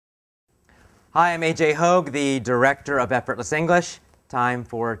Hi, I'm AJ Hogue, the Director of Effortless English. Time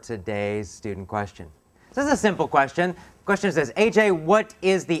for today's student question. This is a simple question. The question says, AJ, what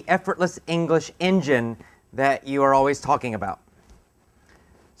is the Effortless English engine that you are always talking about?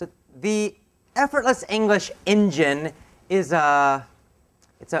 So the Effortless English engine is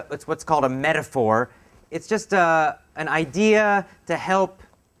it's what's called a metaphor. It's just an idea to help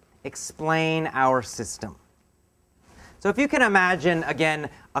explain our system. So if you can imagine, again,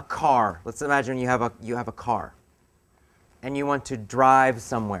 a car. Let's imagine you have a car, and you want to drive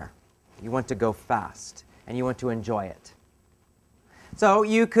somewhere. You want to go fast, and you want to enjoy it. So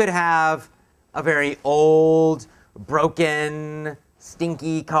you could have a very old, broken,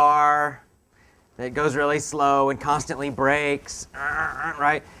 stinky car that goes really slow and constantly brakes,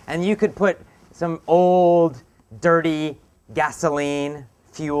 right? And you could put some old, dirty gasoline,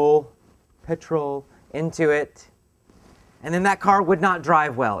 fuel, petrol into it. And then that car would not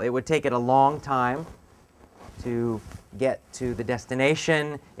drive well. It would take it a long time to get to the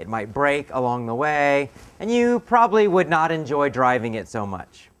destination. It might break along the way, and you probably would not enjoy driving it so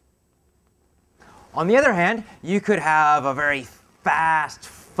much. On the other hand, you could have a very fast,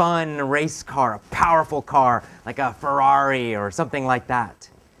 fun race car, a powerful car, like a Ferrari or something like that.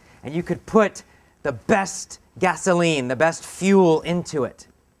 And you could put the best gasoline, the best fuel into it.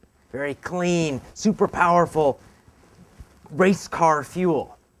 Very clean, super powerful race car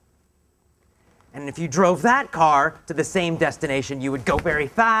fuel. And if you drove that car to the same destination, you would go very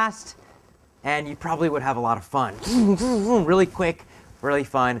fast, and you probably would have a lot of fun. Really quick, really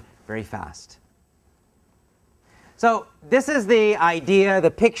fun, very fast. So this is the idea, the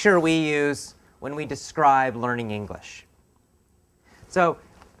picture we use when we describe learning English. So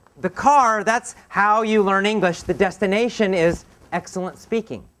the car, that's how you learn English. The destination is excellent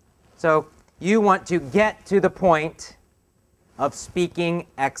speaking. So you want to get to the point of speaking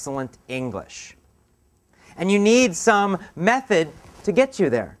excellent English. And you need some method to get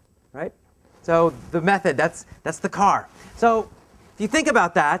you there, right? So the method, that's the car. So if you think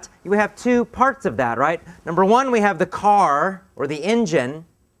about that, you have two parts of that, right? Number one, we have the car, or the engine.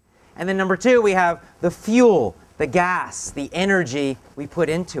 And then number two, we have the fuel, the gas, the energy we put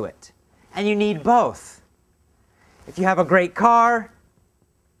into it. And you need both. If you have a great car,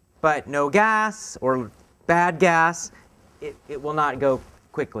 but no gas or bad gas, it will not go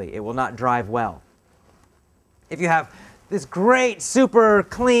quickly. It will not drive well. If you have this great, super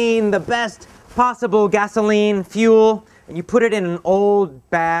clean, the best possible gasoline fuel, and you put it in an old,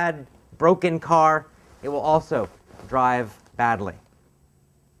 bad, broken car, it will also drive badly.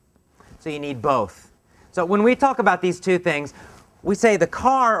 So you need both. So when we talk about these two things, we say the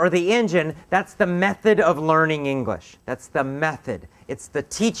car or the engine, that's the method of learning English. That's the method. It's the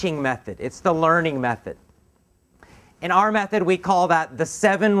teaching method. It's the learning method. In our method, we call that the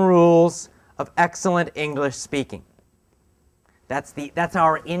 7 rules of excellent English speaking. That's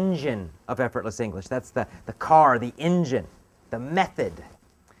our engine of effortless English. That's the car, the engine, the method.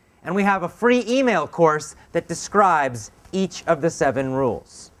 And we have a free email course that describes each of the 7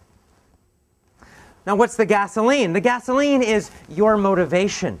 rules. Now, what's the gasoline? The gasoline is your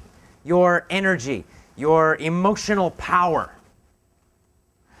motivation, your energy, your emotional power.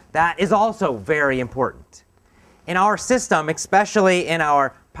 That is also very important. In our system, especially in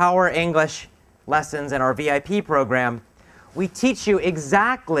our Power English lessons and our VIP program, we teach you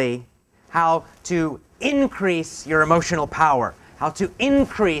exactly how to increase your emotional power, how to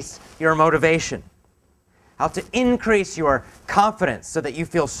increase your motivation, how to increase your confidence so that you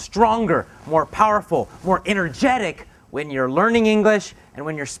feel stronger, more powerful, more energetic when you're learning English and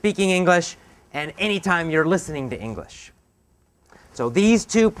when you're speaking English and anytime you're listening to English. So these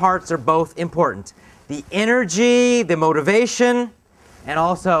two parts are both important. The energy, the motivation, and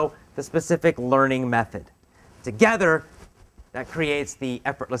also the specific learning method. Together, that creates the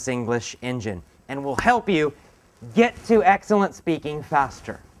Effortless English engine and will help you get to excellent speaking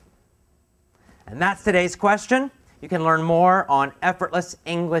faster. And that's today's question. You can learn more on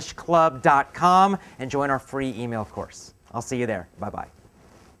effortlessenglishclub.com and join our free email course. I'll see you there. Bye-bye.